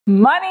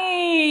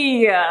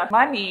Money!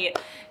 Money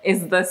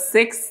is the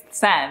sixth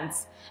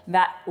sense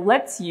that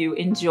lets you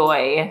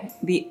enjoy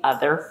the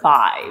other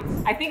five.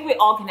 I think we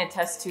all can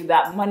attest to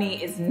that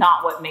money is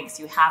not what makes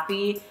you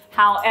happy.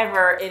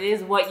 However, it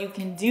is what you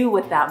can do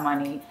with that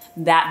money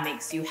that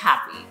makes you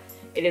happy.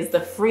 It is the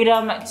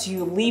freedom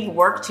to leave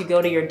work to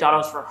go to your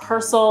daughter's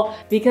rehearsal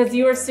because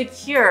you are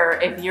secure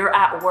if you're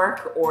at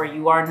work or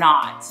you are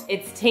not.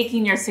 It's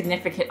taking your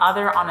significant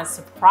other on a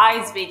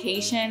surprise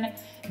vacation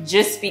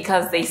just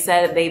because they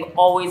said they've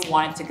always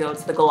wanted to go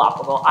to the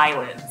Galapagos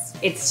Islands.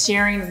 It's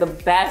sharing the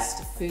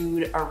best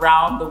food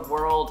around the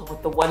world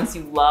with the ones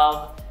you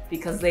love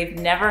because they've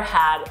never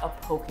had a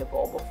poke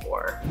bowl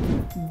before.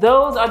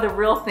 Those are the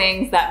real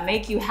things that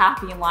make you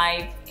happy in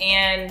life,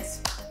 and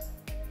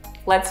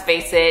let's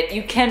face it,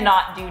 you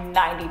cannot do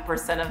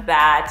 90% of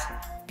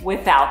that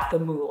without the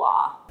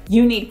moolah.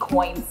 You need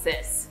coins,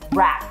 sis,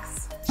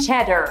 racks,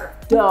 cheddar,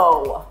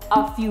 dough,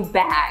 a few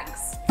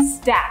bags,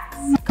 stacks.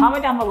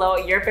 Comment down below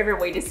your favorite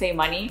way to save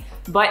money,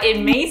 but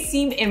it may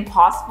seem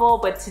impossible,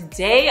 but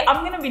today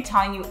I'm gonna be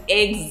telling you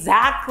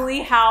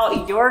exactly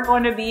how you're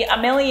going to be a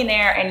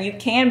millionaire, and you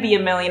can be a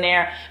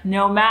millionaire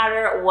no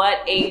matter what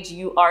age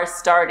you are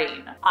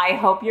starting. I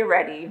hope you're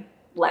ready.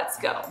 Let's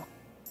go.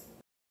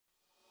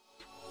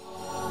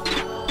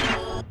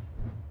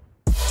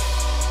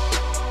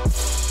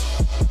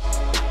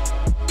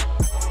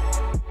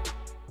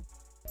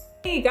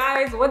 Hey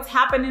guys, what's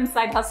happening,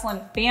 Side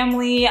Hustling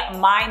family?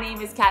 My name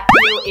is Theo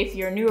if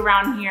you're new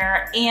around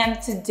here,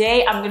 and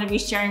today I'm gonna be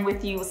sharing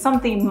with you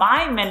something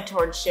my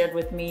mentor shared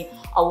with me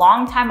a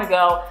long time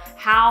ago,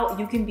 how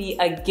you can be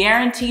a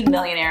guaranteed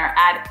millionaire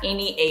at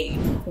any age.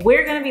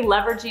 We're gonna be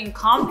leveraging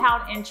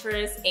compound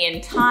interest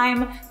and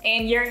time,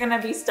 and you're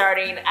gonna be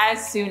starting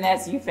as soon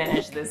as you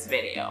finish this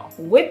video.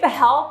 With the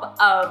help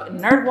of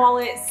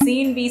NerdWallet,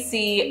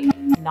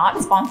 CNBC,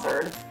 not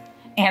sponsored,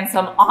 and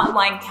some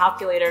online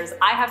calculators,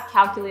 I have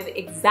calculated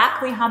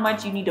exactly how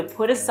much you need to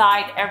put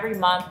aside every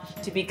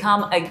month to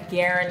become a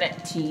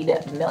guaranteed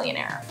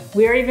millionaire.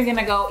 We're even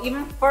gonna go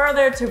even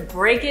further to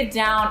break it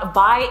down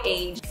by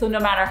age. So no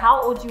matter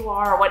how old you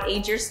are or what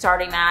age you're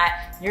starting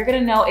at, you're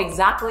gonna know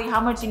exactly how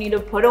much you need to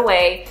put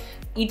away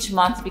each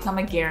month to become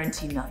a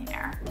guaranteed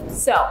millionaire.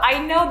 So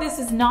I know this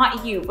is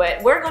not you,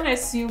 but we're gonna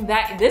assume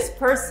that this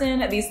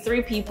person, these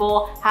three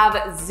people, have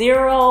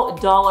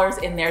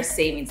 $0 in their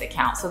savings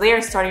account. So they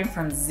are starting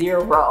from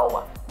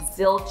zero,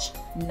 zilch,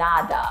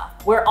 nada.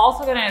 We're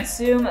also gonna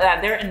assume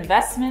that their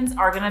investments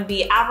are gonna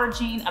be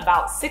averaging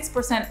about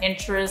 6%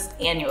 interest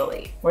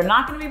annually. We're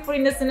not gonna be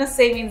putting this in a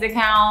savings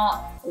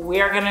account.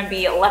 We're gonna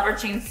be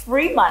leveraging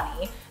free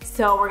money.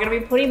 So we're gonna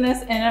be putting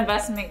this in an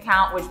investment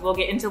account, which we'll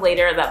get into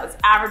later, that was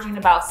averaging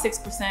about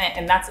 6%,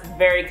 and that's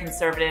very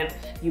conservative.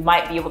 You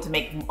might be able to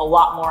make a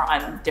lot more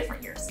on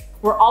different years.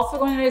 We're also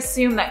going to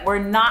assume that we're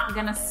not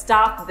gonna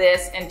stop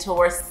this until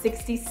we're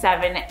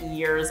 67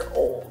 years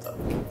old.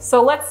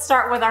 So let's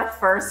start with our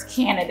first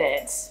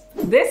candidate.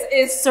 This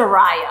is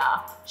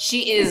Soraya.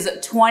 She is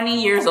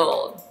 20 years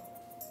old.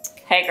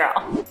 Hey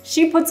girl.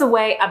 She puts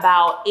away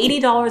about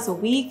 $80 a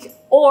week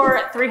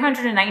or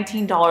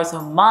 $319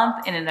 a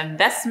month in an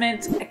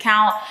investment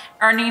account,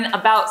 earning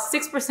about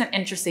 6%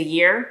 interest a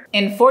year.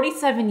 In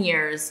 47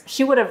 years,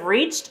 she would have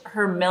reached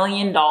her $1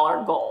 million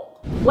goal.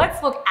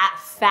 Let's look at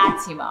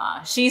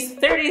Fatima. She's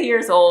 30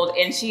 years old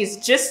and she's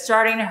just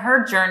starting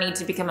her journey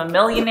to become a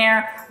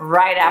millionaire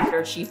right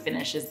after she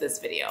finishes this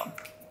video.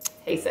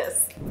 Hey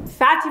sis.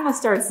 Fatima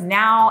starts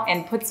now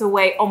and puts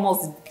away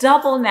almost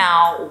double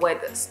now what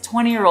this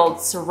 20-year-old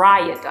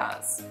Soraya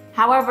does.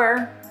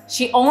 However,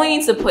 she only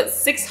needs to put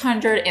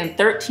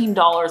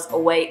 $613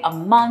 away a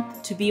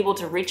month to be able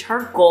to reach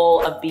her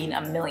goal of being a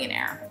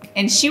millionaire.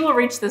 And she will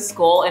reach this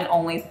goal in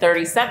only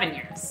 37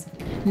 years.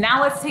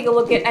 Now let's take a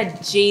look at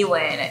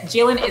Jalen.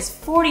 Jalen is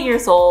 40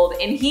 years old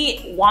and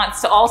he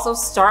wants to also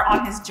start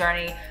on his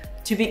journey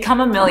to become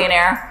a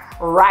millionaire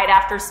right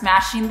after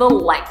smashing the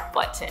like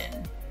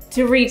button.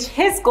 To reach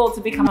his goal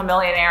to become a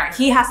millionaire,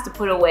 he has to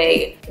put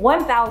away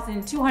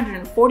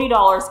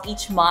 $1,240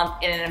 each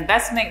month in an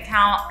investment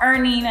account,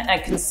 earning a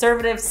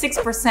conservative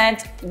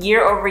 6%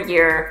 year over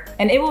year,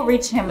 and it will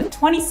reach him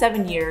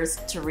 27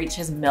 years to reach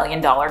his $1 million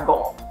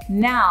goal.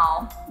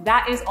 Now,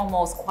 that is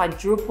almost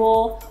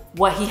quadruple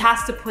what he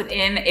has to put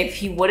in if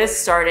he would have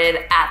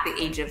started at the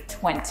age of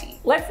 20.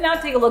 Let's now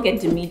take a look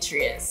at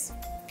Demetrius.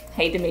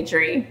 Hey,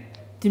 Dimitri.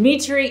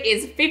 Dimitri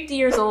is 50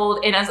 years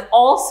old and is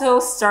also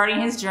starting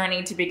his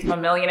journey to become a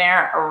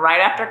millionaire right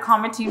after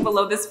commenting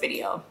below this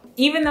video.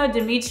 Even though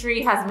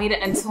Dimitri has made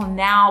it until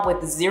now with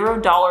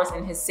 $0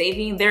 in his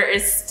saving, there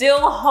is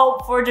still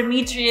hope for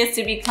Demetrius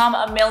to become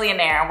a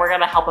millionaire. We're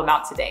gonna help him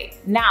out today.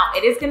 Now,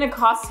 it is gonna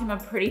cost him a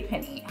pretty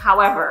penny.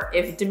 However,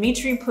 if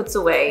Dimitri puts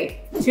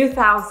away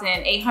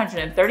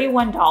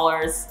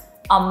 $2,831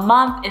 a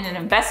month in an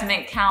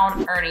investment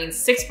account, earning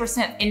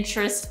 6%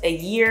 interest a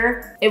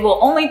year, it will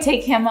only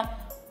take him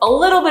a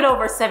little bit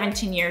over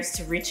 17 years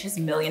to reach his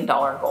 $1 million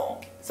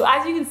goal. So So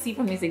as you can see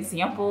from these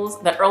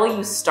examples, the earlier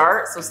you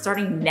start, so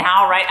starting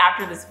now right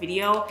after this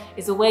video,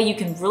 is a way you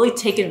can really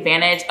take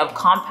advantage of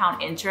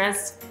compound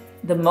interest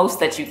the most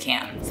that you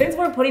can. Since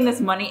we're putting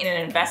this money in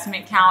an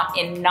investment account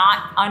and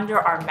not under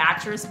our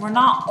mattress, we're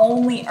not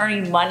only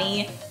earning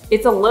money,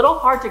 it's a little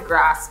hard to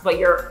grasp, but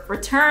your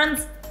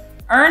returns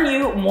earn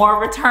you more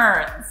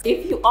returns.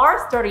 If you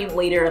are starting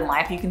later in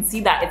life, you can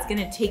see that it's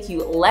gonna take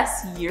you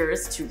less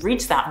years to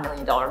reach that $1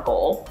 million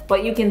goal,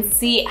 but you can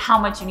see how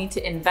much you need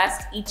to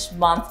invest each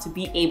month to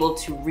be able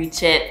to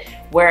reach it.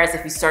 Whereas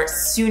if you start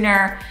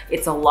sooner,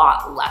 it's a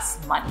lot less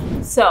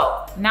money.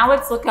 So now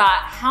let's look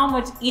at how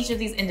much each of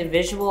these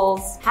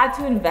individuals had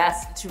to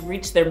invest to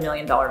reach their $1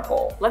 million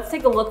goal. Let's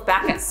take a look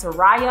back at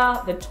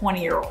Soraya, the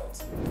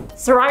 20-year-old.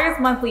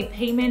 Soraya's monthly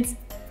payments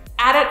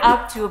added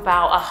up to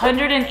about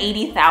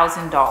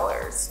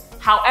 $180,000.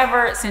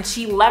 However, since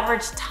she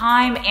leveraged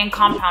time and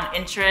compound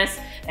interest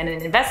and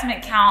an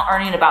investment account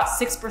earning about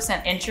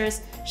 6%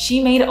 interest,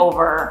 she made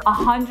over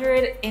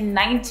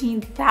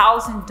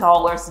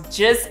 $119,000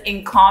 just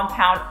in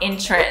compound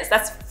interest.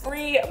 That's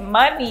free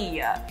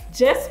money,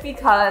 just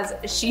because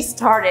she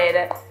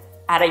started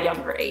at a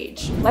younger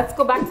age. Let's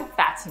go back to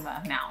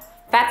Fatima now.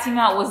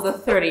 Fatima was the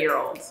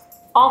 30-year-old.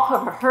 All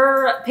of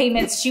her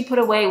payments she put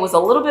away was a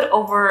little bit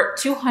over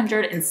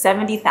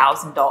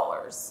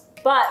 $270,000.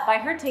 But by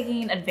her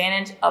taking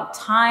advantage of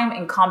time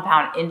and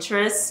compound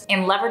interest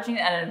and leveraging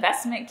an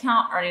investment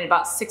account earning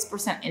about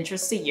 6%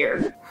 interest a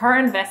year, her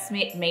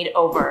investment made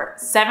over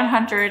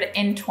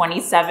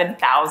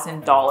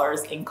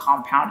 $727,000 in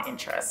compound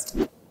interest.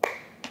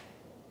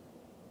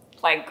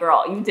 Like,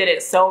 girl, you did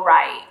it so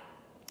right.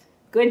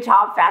 Good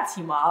job,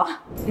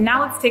 Fatima.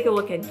 Now let's take a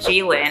look at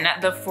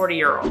Jalen, the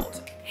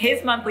 40-year-old.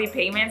 His monthly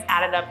payments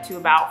added up to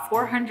about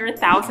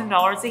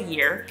 $400,000 a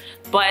year,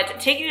 but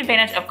taking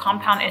advantage of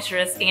compound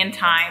interest and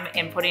time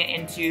and putting it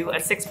into a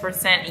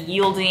 6%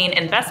 yielding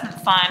investment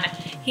fund,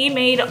 he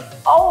made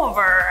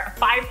over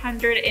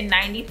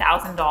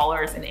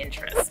 $590,000 in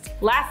interest.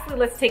 Lastly,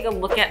 let's take a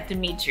look at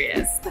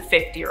Demetrius, the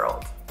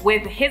 50-year-old.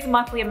 With his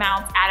monthly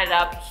amounts added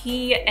up,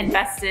 he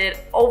invested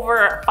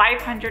over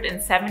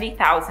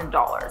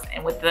 $570,000.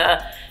 And with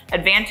the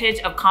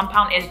advantage of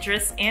compound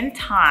interest and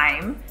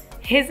time,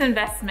 his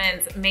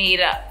investments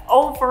made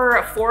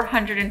over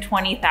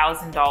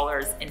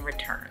 $420,000 in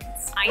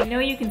returns. I know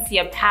you can see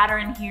a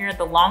pattern here.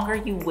 The longer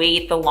you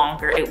wait, the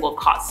longer it will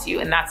cost you.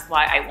 And that's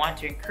why I want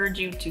to encourage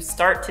you to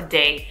start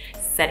today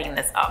setting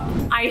this up.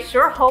 I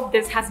sure hope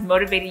this has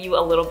motivated you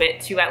a little bit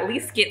to at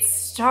least get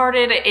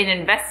started in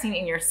investing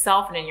in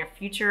yourself and in your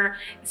future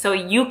so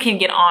you can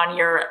get on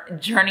your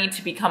journey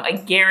to become a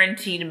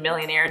guaranteed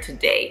millionaire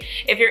today.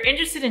 If you're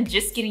interested in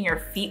just getting your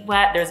feet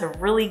wet, there's a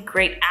really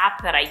great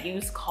app that I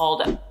use called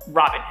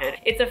Robinhood.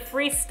 It's a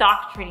free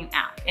stock trading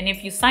app. And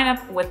if you sign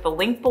up with the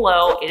link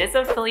below, it is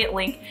an affiliate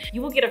link,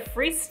 you will get a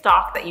free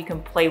stock that you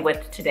can play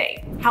with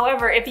today.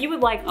 However, if you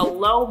would like a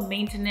low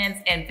maintenance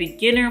and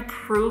beginner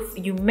proof,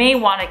 you may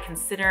want to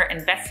consider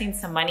investing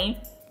some money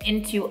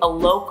into a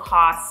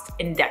low-cost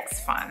index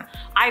fund.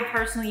 I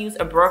personally use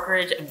a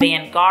brokerage,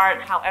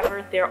 Vanguard.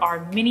 However, there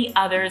are many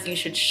others. You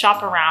should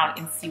shop around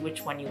and see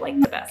which one you like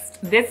the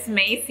best. This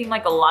may seem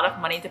like a lot of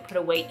money to put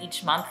away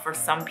each month for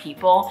some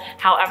people.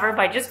 However,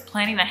 by just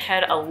planning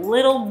ahead a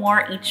little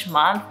more each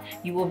month,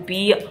 you will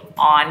be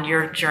on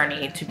your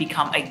journey to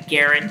become a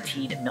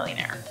guaranteed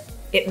millionaire.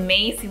 It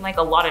may seem like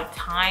a lot of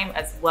time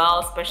as well,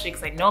 especially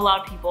because I know a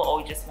lot of people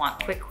always just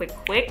want quick, quick,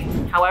 quick.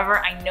 However,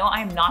 I know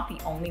I'm not the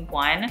only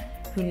one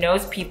who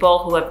knows people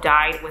who have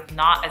died with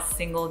not a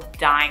single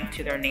dime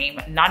to their name,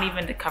 not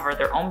even to cover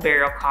their own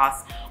burial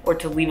costs or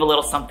to leave a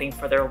little something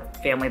for their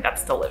family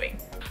that's still living.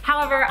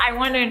 However, I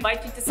want to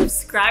invite you to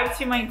subscribe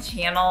to my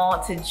channel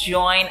to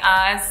join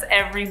us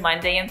every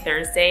Monday and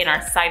Thursday in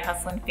our side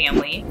hustling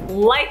family.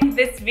 Like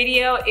this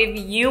video if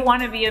you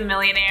want to be a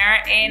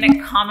millionaire,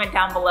 and comment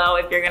down below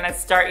if you're going to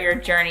start your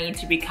journey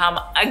to become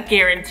a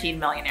guaranteed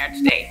millionaire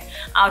today.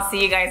 I'll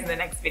see you guys in the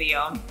next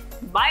video.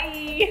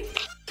 Bye!